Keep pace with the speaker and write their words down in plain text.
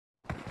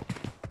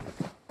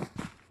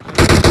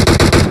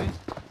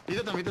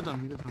इथं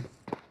थांब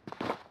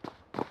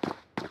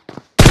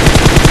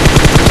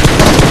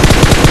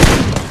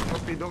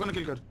ओके दोघांना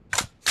किल कर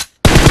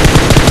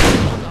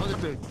जाऊ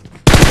देतोय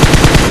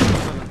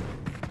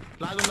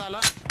लाज बंदा आला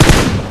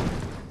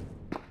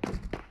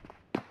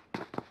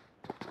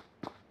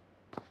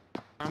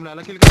आमला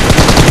आला किल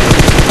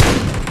कर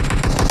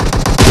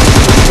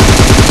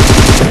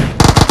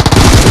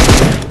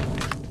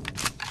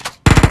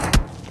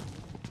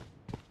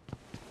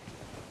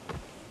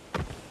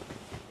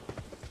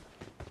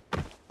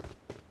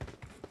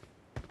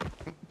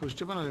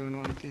पुष्टि पण आली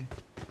म्हणून ती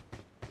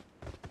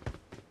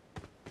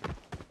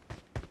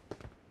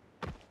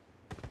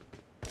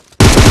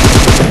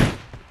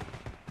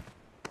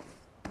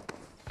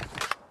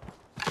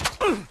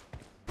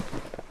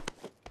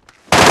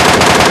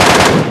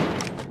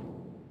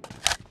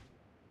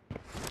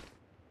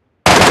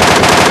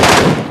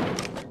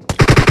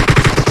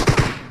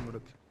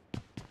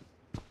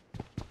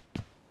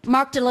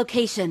Marked a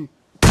location.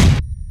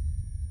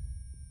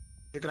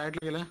 एक राइट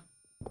ला गेला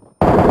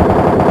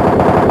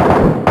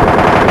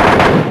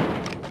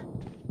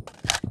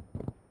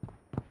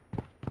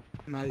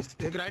नाइस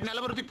एक राइट ने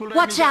आला बरं ती फुल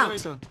राइट ने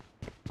इथं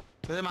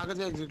त्याच्या मागच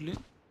आहे एक्झॅक्टली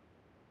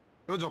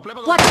तो झोपलाय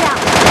बघ Watch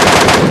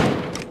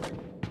out.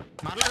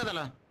 मारला का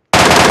त्याला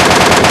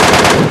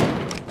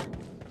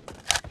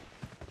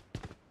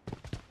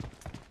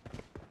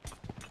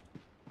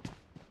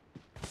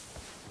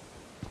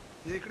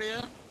ये इकडे या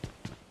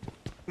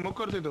स्मोक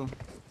करतोय तो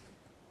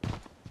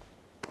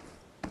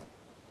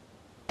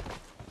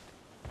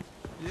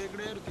ये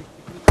इकडे यार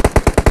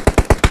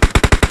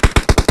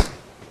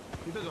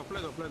इथं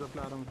झोपलाय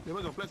आराम हे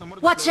बघ झोपलाय समोर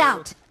Watch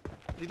out.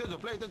 इथं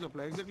झोपलाय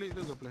एक्झॅक्टली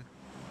इथं झोपलाय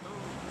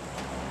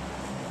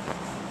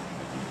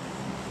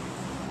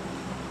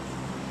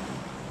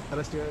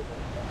अरेस्ट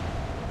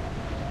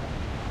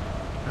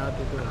हा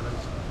ते तो झाला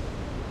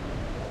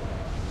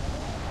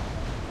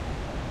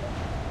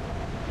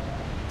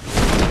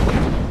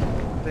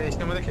ते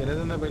एसटीमध्ये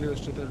खेळायचं ना पहिली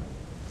गोष्ट तर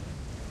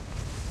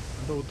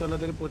आता उतरला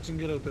तरी पोचिंग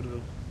गेला उतरतो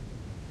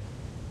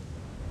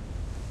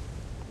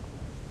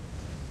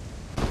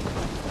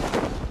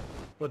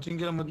कोचिंग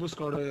केला मजबूत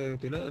स्क्वॉड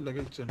होती ना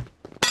लगेच चल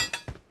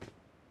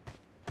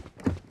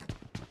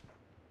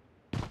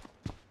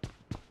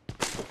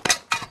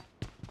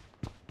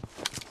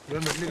गन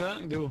भेटली का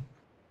देऊ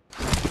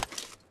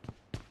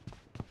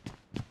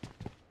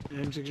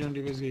M16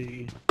 डिवाइस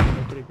घेई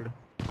इकडे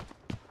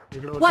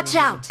Watch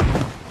out.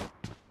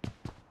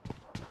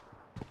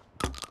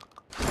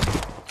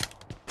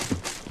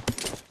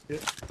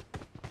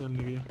 चल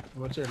गया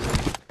वर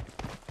चढ़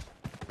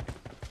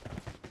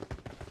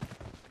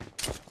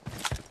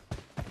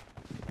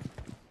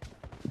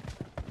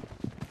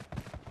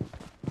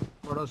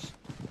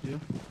ये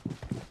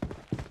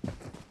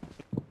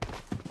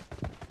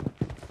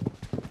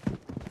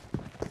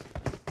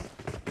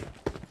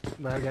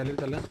बाहर गैलरी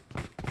चला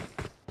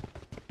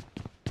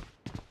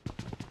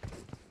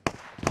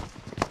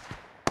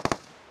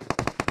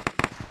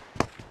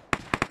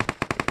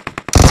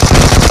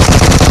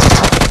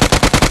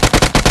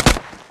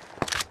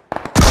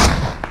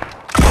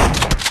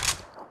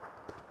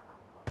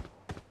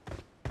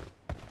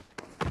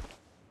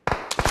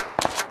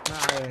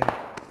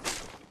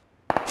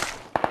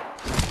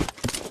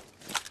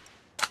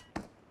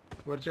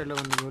वर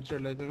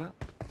चढ़ला इथं का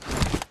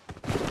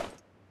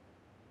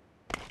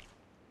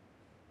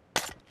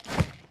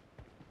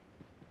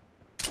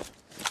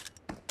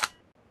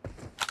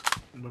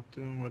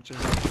बघतोय वर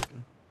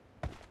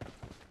चढला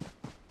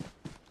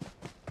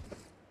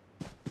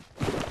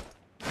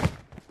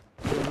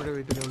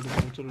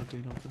उचल होते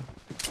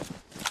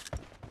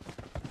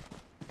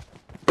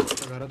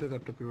घरात येतात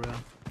तो पिवळा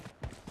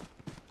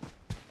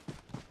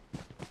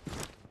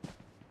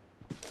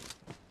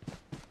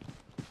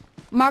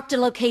Marked a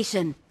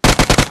location.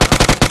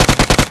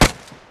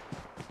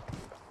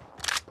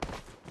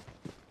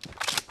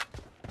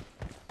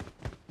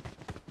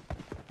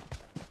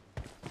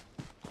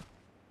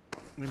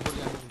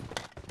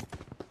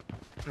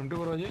 M2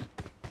 करो जी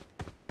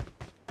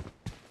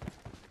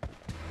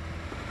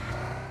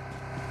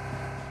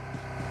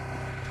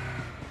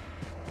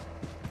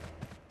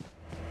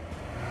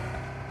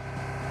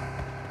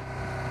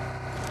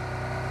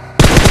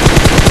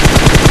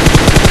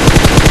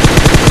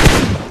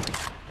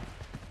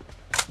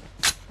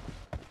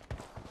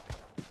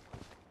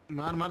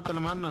मार चल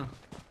मार ना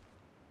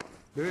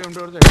देवी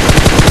M2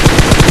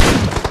 वर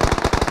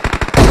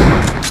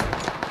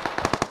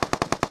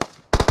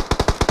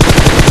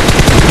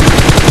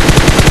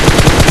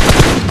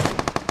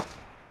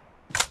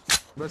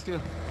बस क्या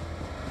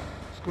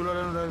स्कूल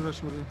वाले ने ड्राइव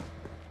रश मुझे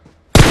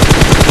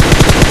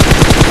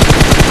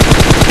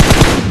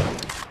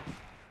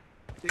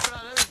इकडे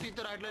आला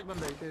तिथे राईटला एक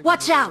बंदा आहे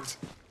Watch out.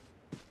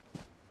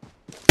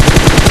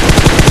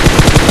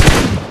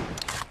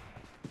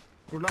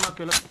 कुठला नॉक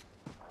केला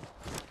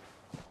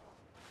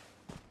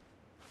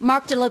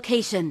Marked a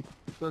location.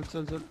 चल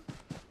चल चल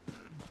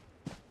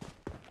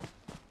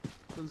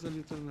चल चल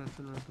ये चल ना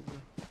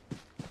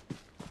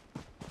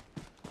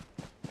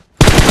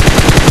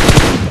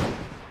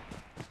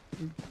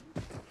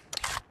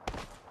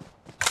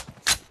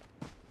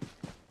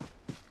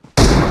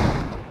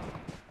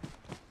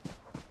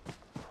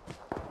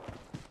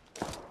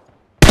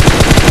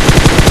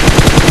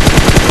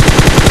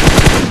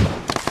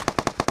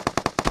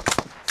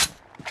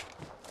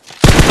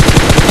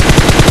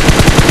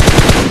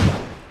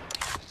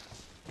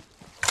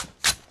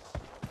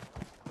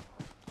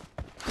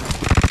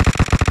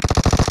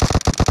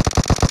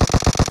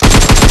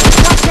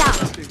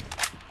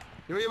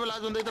ये बोला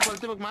आज बंदा इथं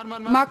पळते बघ मार मार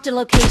मार Marked a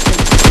location.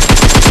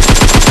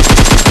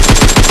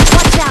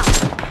 Watch out!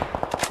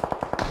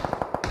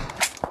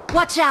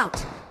 Watch out!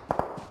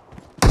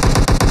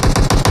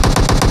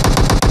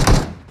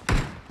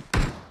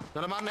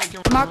 चला मार नाही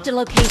क्यों Marked a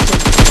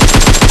location.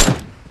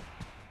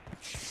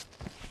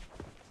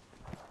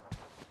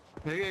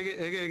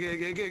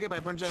 एक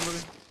पायपंच आहे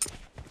मध्ये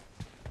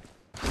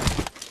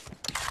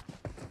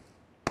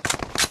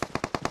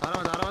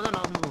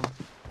आराम नाव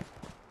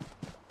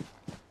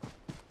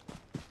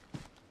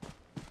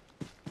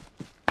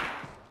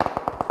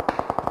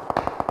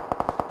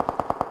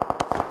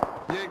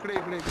ये इकडे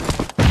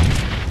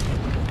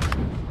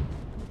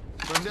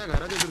बंद्या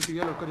घरात येतो तिघे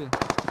लवकर ये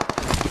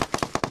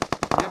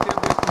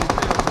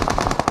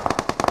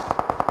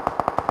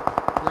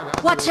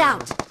Watch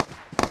out!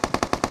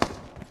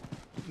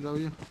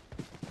 जाऊया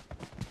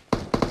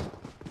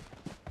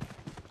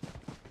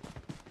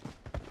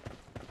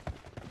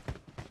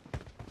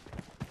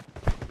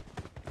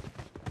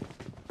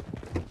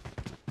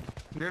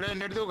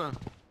नेट देऊ का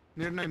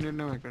नेट नाही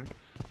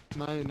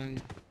माझ्याकडे नाही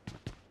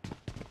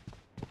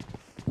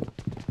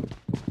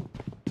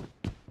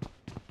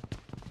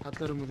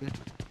आतल्या रूम मध्ये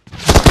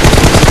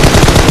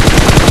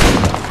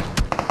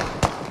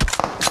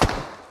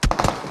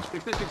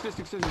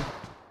सिक्स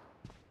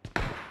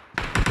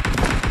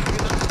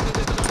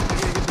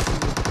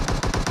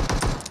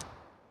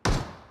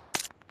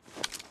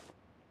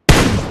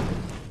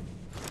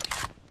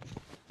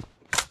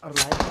और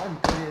लाइट टाइम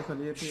ये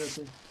चलिए ठीक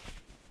है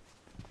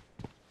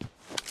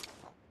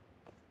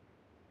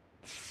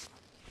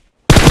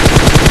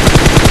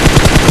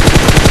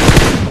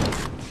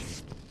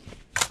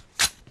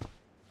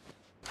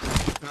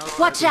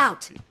Watch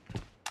out!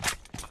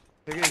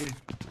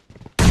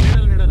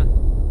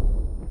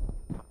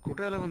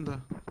 कुठे आला बंदा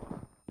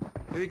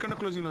इकडनं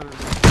क्लोजिंग लागलं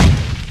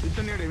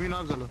इथं नेड मी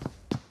नॉक झालो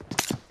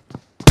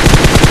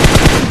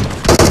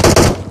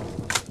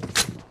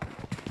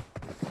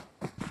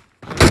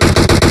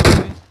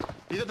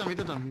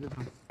इथं थांब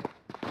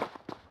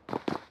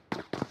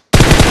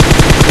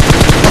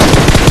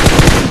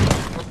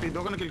ओके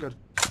दोघांना किल कर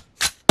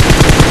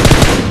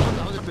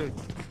जाऊ देतोय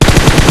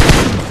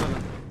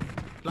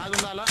लाज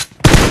बंदा आला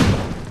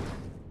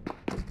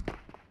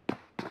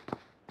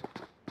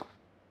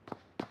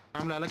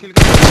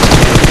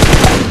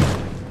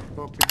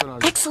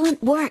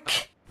Excellent work.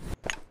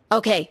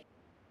 Okay.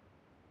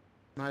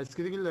 Nice.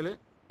 किती किल झाले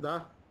 10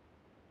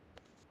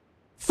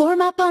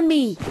 Form up on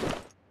me.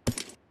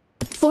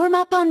 Form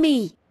up on me.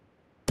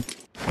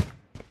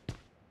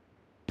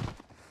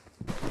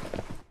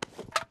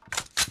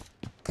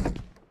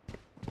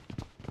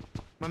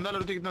 बंदा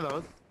लढतो कितना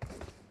धावत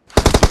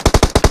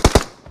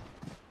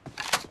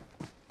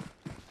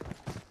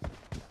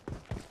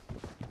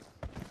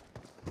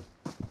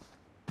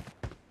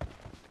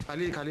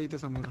खाली इथे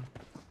समोर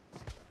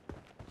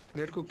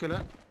नेट कुक केला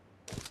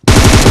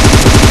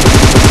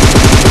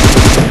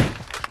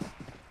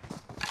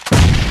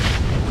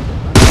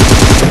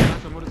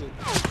समोर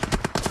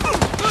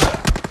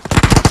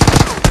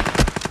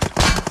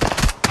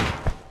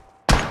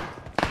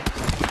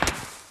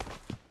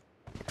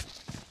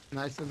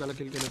नाईस त्याला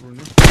किल केलं पूर्ण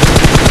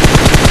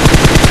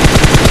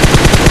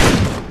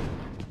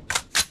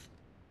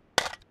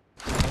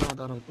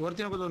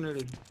वरती नको जाऊन नेट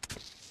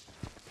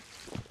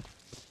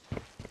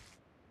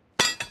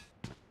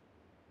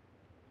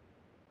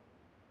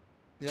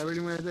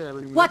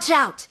Watch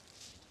out!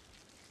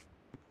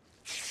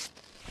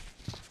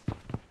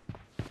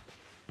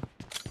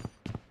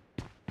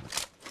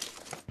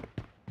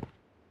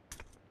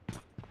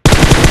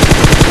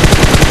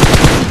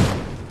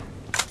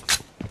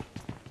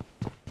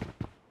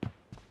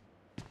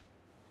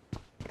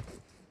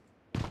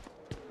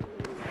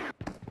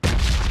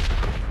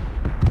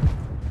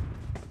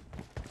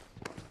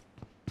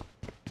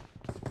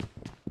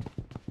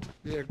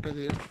 ये एकटा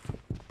दे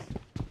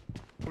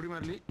उडी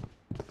मारली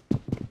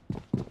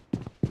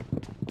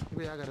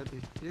या घरात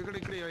इकडे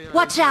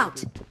Watch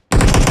out!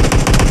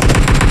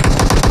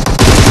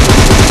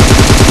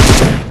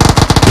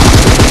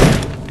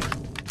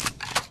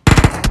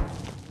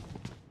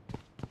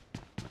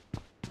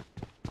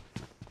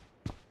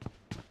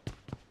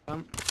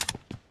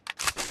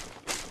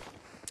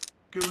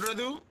 क्यूडा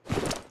देऊ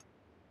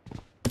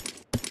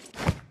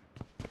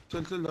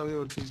चल जाऊया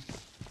वरती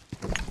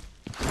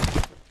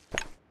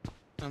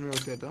आम्ही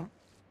वरती आता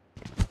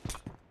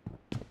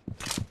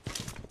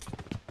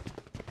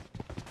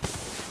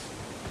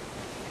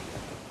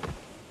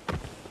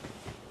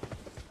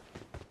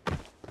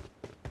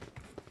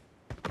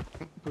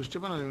पुष्टी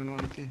पण आली म्हणून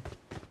वरती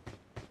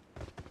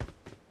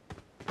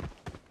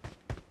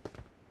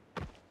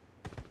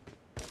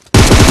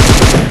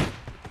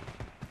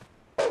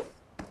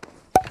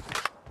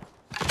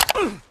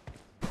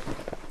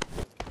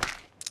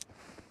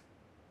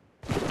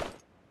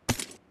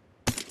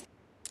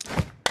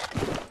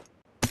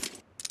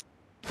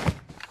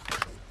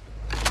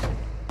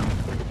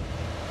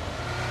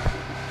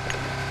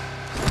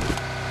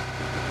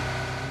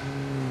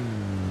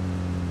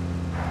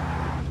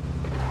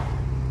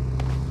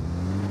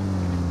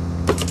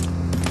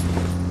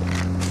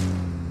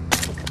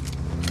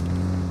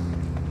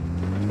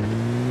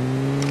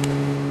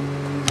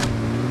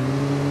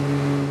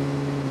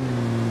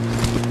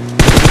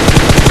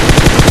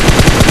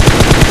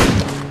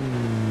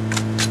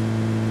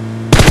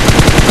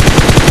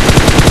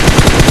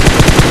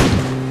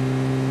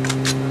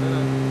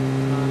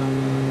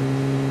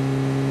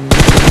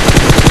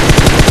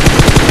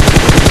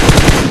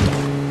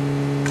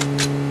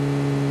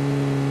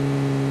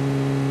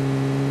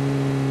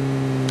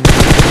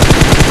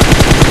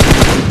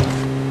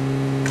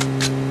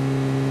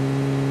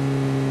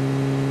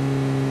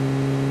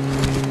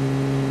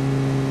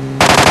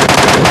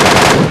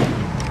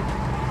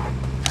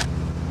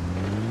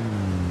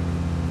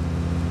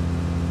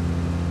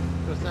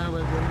मस्त आहे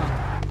भाई.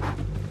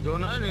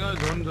 झोन आहे निघाल.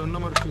 झोन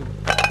मरशी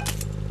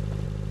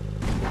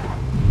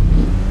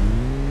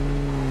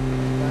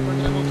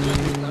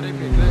अरे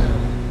फेकलं यार.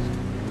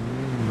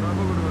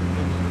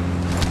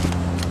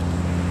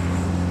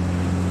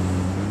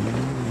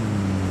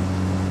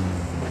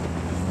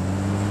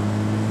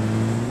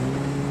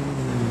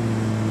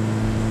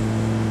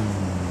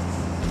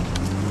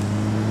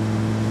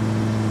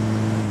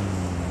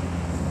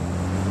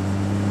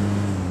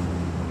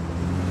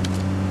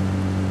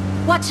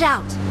 Watch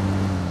out!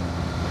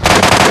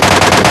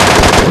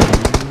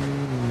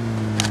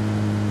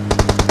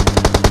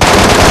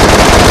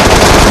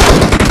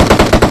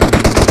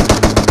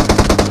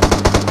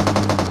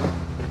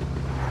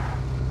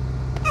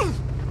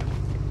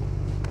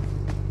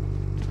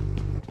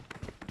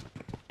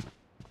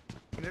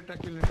 नेट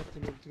टाकतील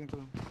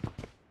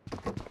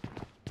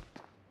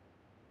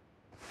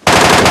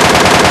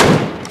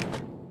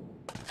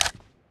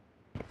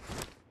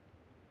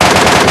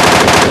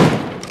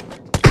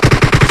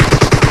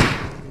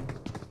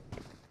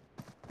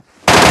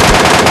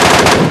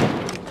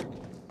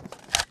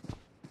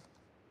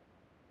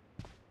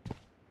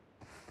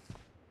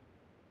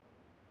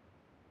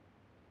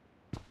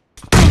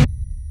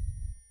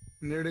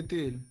नेट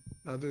येतील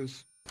दादूस.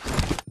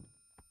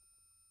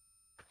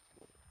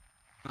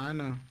 नाही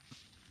ना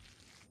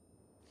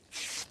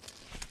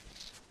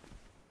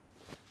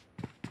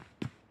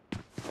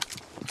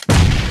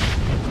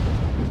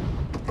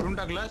करून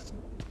टाकलास.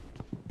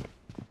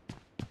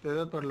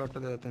 त्याच्यात पडला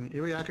वाटतं त्यात.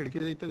 आणि या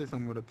खिडकीच्या इथं ते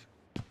समोरच.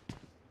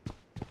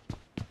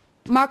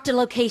 Marked a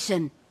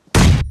location.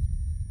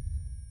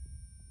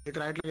 एक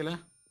राईटला गेला.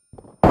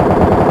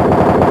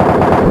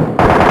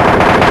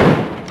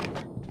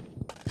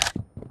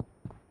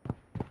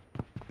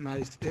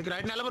 नाईस. एक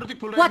राईट नाही आला बरं. ती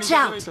फुल Watch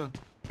राईट out.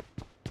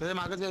 त्याच्या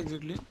मागच आहे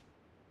एक्झॅक्टली.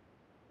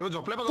 तो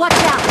झोपलाय बघ.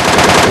 Watch out!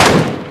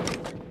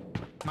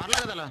 मारला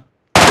का त्याला.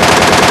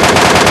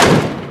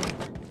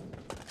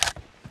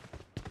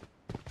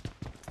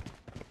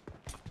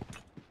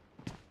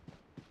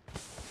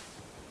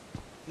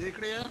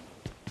 इकडे या.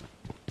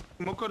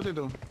 स्मोक करतोय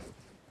तो.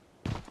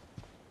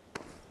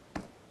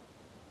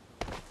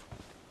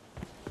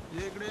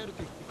 ये इकडे यार.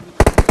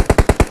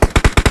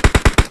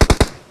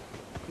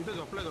 इथं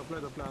झोपलाय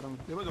आराम.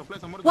 ते बघ झोपलाय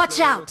समोर. Watch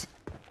out!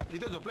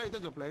 इथं झोपलाय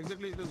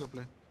एक्झॅक्टली इथं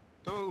झोपलाय.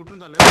 तो उठून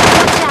चाललाय.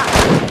 Watch out!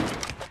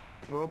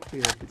 Okay.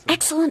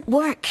 Excellent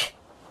work.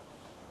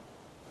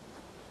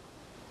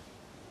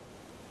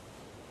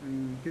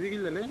 किती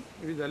किल झाले.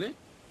 20 झाले.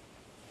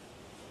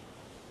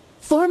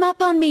 Form up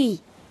on me.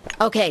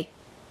 Okay.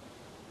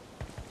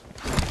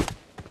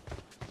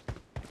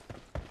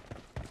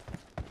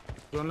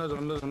 झोनला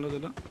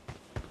दिलं.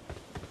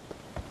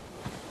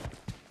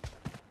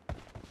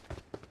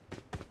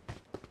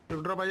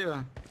 ड्रॉप पाहिजे का.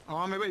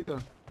 हवा मे इथं.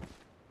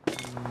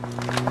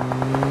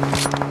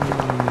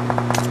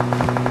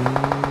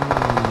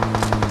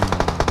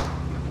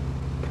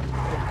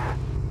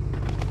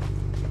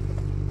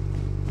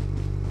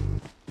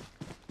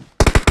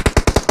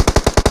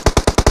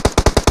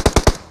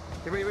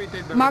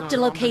 Marked a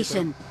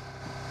location.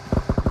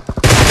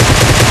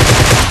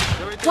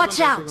 Watch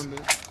out!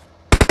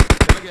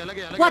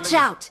 Watch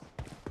out!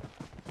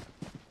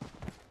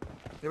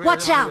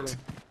 Watch out!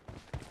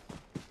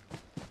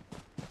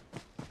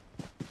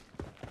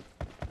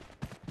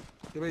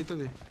 ते बघ इथं.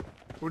 ते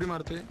उडी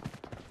मारते.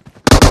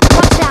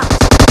 Watch out!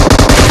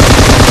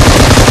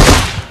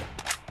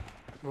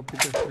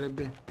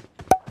 दे.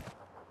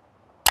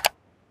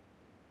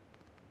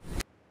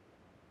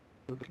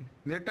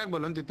 नेट टाक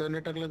बोला तिथं.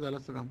 नेट टाकलं झालं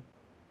असतं काम.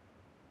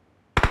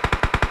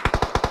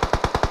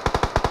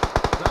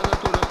 जा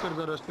तू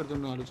रस कर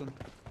तुम्ही आलोचन.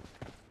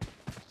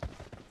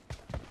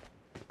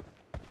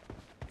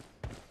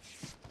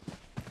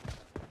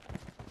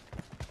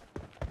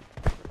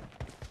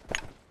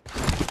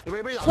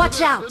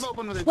 Watch out!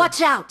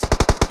 Watch out!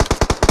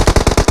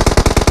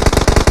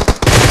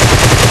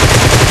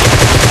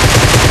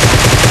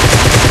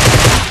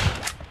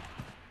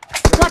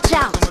 Watch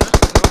out!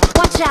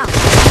 Watch out!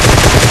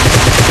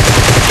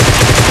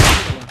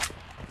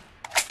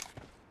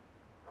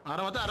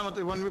 आरामात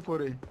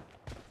 1v4 आहे.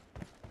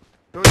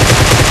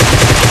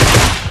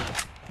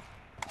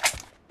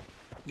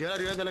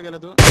 गेला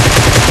तो.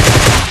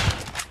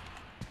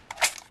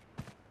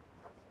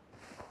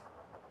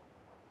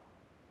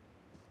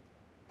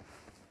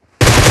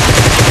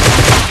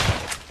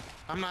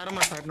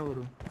 आरामात फाईट न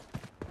करू.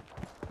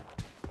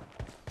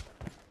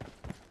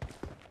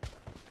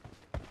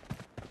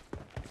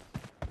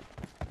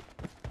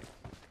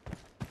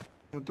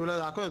 तुला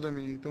दाखवतो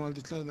मी. तुम्हाला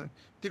दिसलं नाही.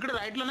 तिकडे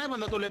राईटला नाही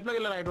बंदा. तो लेफ्टला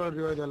गेला. राईटवर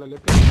रिवाय झाला.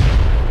 लेफ्ट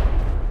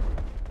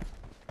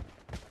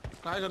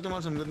काय करतो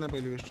मला समजत नाही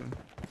पहिली गोष्ट.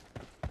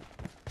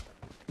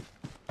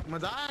 मग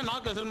जा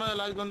नॉक असेल. मला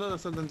लास्ट बंदच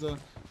असेल त्यांचं.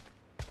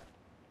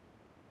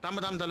 थांब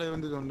त्याला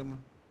येऊन दे जोडलं. मग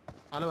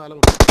आलं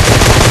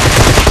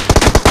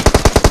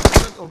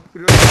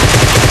ओके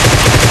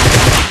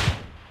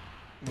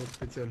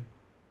चल.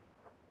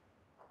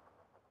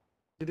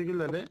 किती किल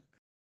झाले.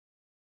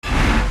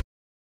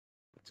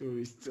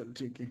 24. चल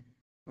ठीक आहे.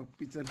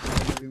 पप्पीचं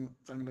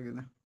चांगलं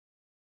गेलं.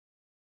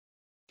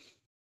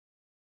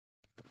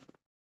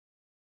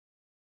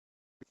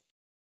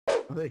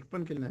 एक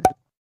पण केलं नाही.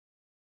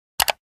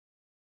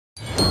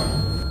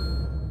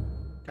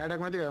 काय टाक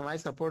माहिती का, माय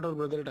सपोर्टर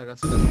ब्रदर टाका.